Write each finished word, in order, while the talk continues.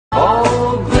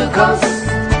glucose.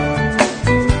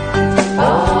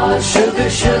 Ah, sugar,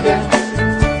 sugar,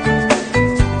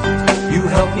 you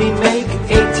help me make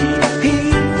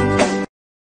ATP.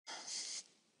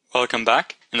 Welcome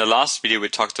back. In the last video we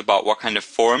talked about what kind of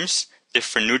forms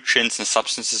different nutrients and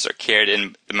substances are carried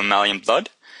in the mammalian blood.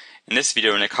 In this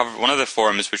video we're going to cover one of the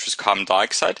forms, which was carbon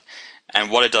dioxide,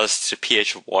 and what it does to the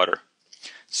pH of water.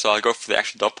 So I'll go for the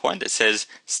actual dot point. It says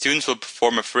students will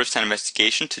perform a first-hand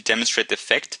investigation to demonstrate the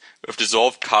effect of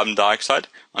dissolved carbon dioxide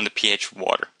on the pH of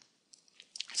water.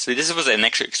 So this was an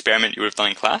actual experiment you would have done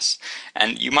in class,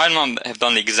 and you might not have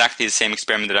done exactly the same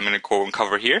experiment that I'm going to go and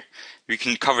cover here. We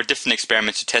can cover different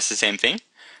experiments to test the same thing,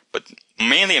 but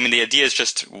mainly, the idea is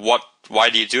just why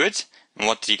do you do it, and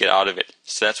what do you get out of it.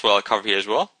 So that's what I'll cover here as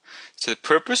well. So the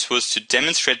purpose was to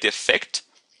demonstrate the effect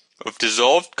of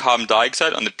dissolved carbon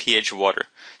dioxide on the pH of water.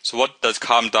 So what does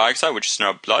carbon dioxide, which is in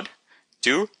our blood,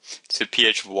 do to the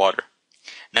pH of water?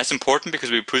 And that's important because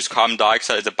we produce carbon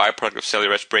dioxide as a byproduct of cellular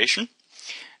respiration.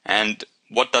 And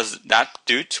what does that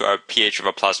do to our pH of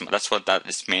our plasma? That's what that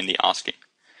is mainly asking.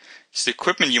 So the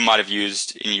equipment you might have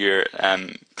used in your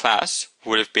class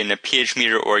would have been a pH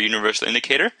meter or a universal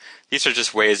indicator. These are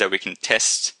just ways that we can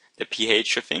test the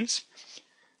pH of things,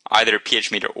 either a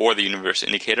pH meter or the universal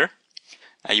indicator.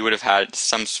 You would have had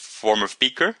some form of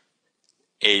beaker,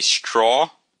 a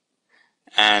straw,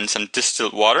 and some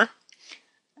distilled water.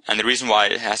 And the reason why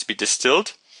it has to be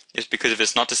distilled is because if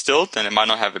it's not distilled, then it might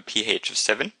not have a pH of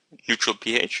 7, neutral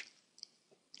pH.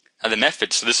 And the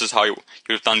method, so this is how you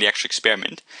would have done the actual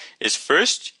experiment, is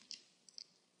first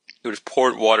you would have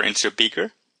poured water into a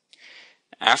beaker.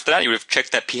 After that, you would have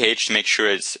checked that pH to make sure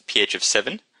it's a pH of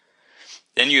 7.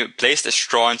 Then you placed a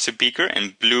straw into a beaker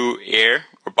and blew air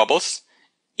or bubbles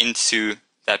into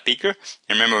that beaker.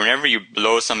 And remember, whenever you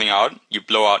blow something out, you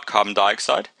blow out carbon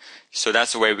dioxide. So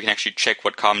that's the way we can actually check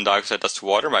what carbon dioxide does to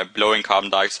water, by blowing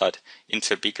carbon dioxide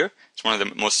into a beaker. It's one of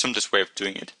the most simplest way of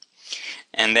doing it.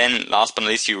 And then last but not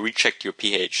least, you rechecked your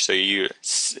pH. So you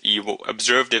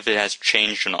observed if it has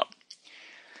changed or not.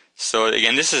 So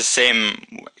again, this is the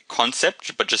same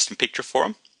concept, but just in picture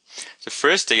form. So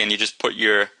first, again, you just put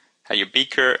your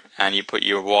beaker and you put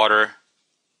your water,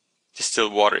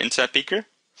 distilled water, into that beaker.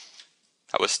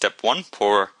 That was step 1,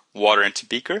 pour water into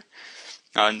beaker.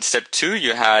 In step 2,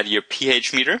 you had your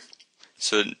pH meter.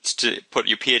 So to put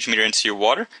your pH meter into your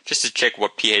water, just to check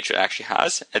what pH it actually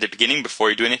has at the beginning before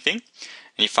you do anything.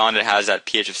 And you found it has that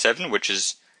pH of 7, which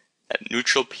is that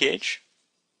neutral pH.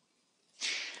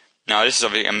 Now this is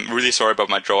obviously, I'm really sorry about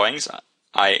my drawings.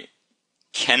 I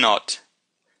cannot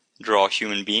draw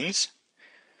human beings.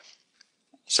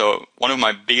 So one of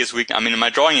my biggest weaknesses, my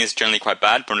drawing is generally quite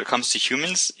bad, but when it comes to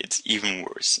humans, it's even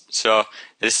worse. So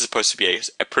this is supposed to be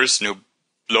a person who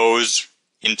blows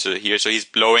into here. So he's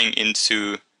blowing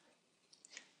into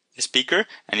the beaker,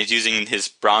 and he's using his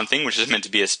brown thing, which is meant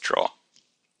to be a straw.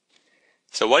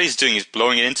 So what he's doing is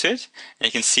blowing it into it, and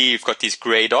you can see you've got these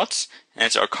gray dots, and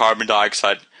it's our carbon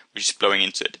dioxide which is blowing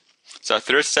into it. So our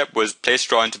third step was place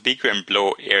straw into beaker and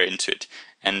blow air into it.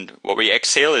 And what we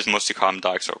exhale is mostly carbon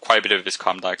dioxide, or quite a bit of it is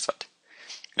carbon dioxide.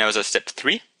 And that was our step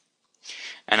 3.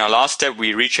 And our last step,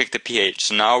 we recheck the pH.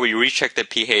 So now we recheck the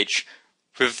pH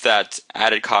with that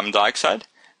added carbon dioxide,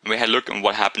 and we had a look at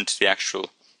what happened to the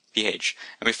actual pH.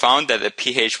 And we found that the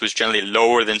pH was generally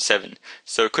lower than 7.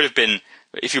 So it could have been,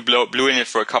 if you blew in it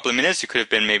for a couple of minutes, it could have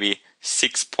been maybe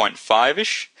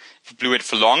 6.5-ish. If you blew it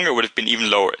for longer, it would have been even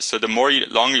lower. So the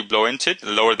longer you blow into it, the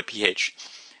lower the pH.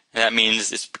 And that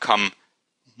means it's become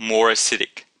more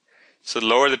acidic. So the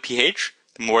lower the pH,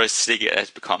 the more acidic it has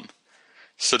become.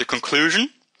 So the conclusion,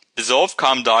 dissolved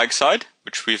carbon dioxide,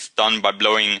 which we've done by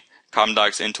blowing carbon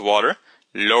dioxide into water,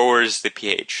 lowers the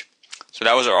pH. So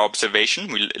that was our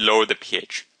observation, we lowered the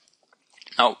pH.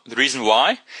 Now the reason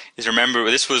why is, remember,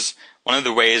 this was one of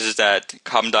the ways is that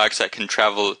carbon dioxide can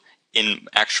travel in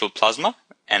actual plasma,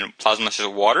 and plasma is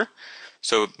just water.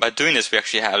 So by doing this, we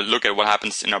actually have a look at what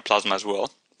happens in our plasma as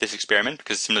well. This experiment,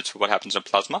 because it's similar to what happens in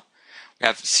plasma. We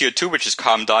have CO2, which is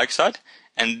carbon dioxide,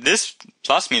 and this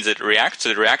plus means it reacts,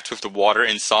 so it reacts with the water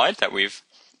inside that we've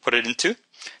put it into.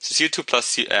 So CO2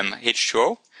 plus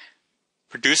H2O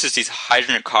produces these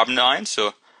hydrogen carbon ions,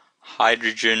 so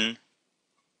hydrogen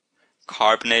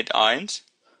carbonate ions.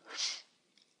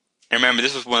 And remember,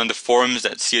 this was one of the forms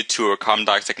that CO2 or carbon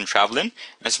dioxide can travel in,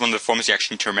 and this is one of the forms you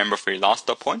actually need to remember for your last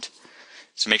dot point.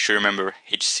 So make sure you remember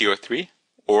HCO3,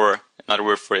 or another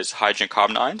word for it is hydrogen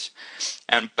carbon ions.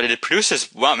 But it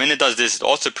produces, well, when it does this, it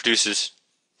also produces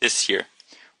this here,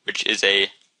 which is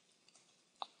a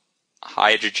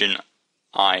hydrogen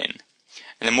ion.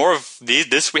 And the more of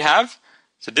this we have,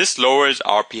 so this lowers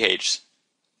our pH.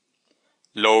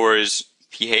 Lowers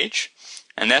pH.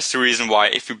 And that's the reason why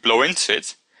if we blow into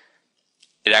it,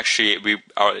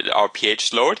 our pH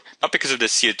is lowered, not because of the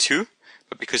CO2,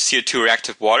 but because CO2 reacts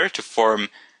with water to form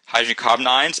hydrogen carbon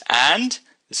ions and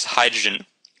this hydrogen,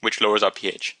 which lowers our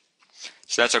pH.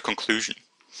 So that's our conclusion.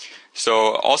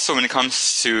 So also when it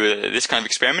comes to this kind of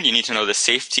experiment, you need to know the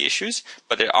safety issues,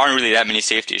 but there aren't really that many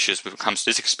safety issues when it comes to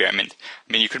this experiment.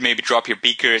 I mean, you could maybe drop your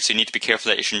beaker, so you need to be careful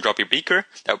that you shouldn't drop your beaker.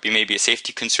 That would be maybe a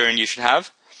safety concern you should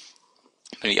have.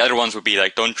 And the other ones would be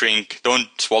like, don't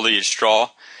swallow your straw.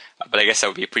 But I guess that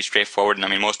would be pretty straightforward, and I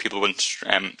mean, most people wouldn't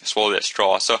swallow that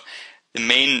straw. So the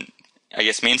main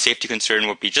safety concern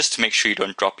would be just to make sure you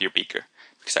don't drop your beaker,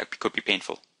 because that could be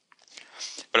painful.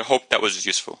 But I hope that was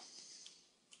useful.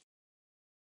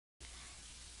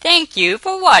 Thank you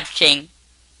for watching.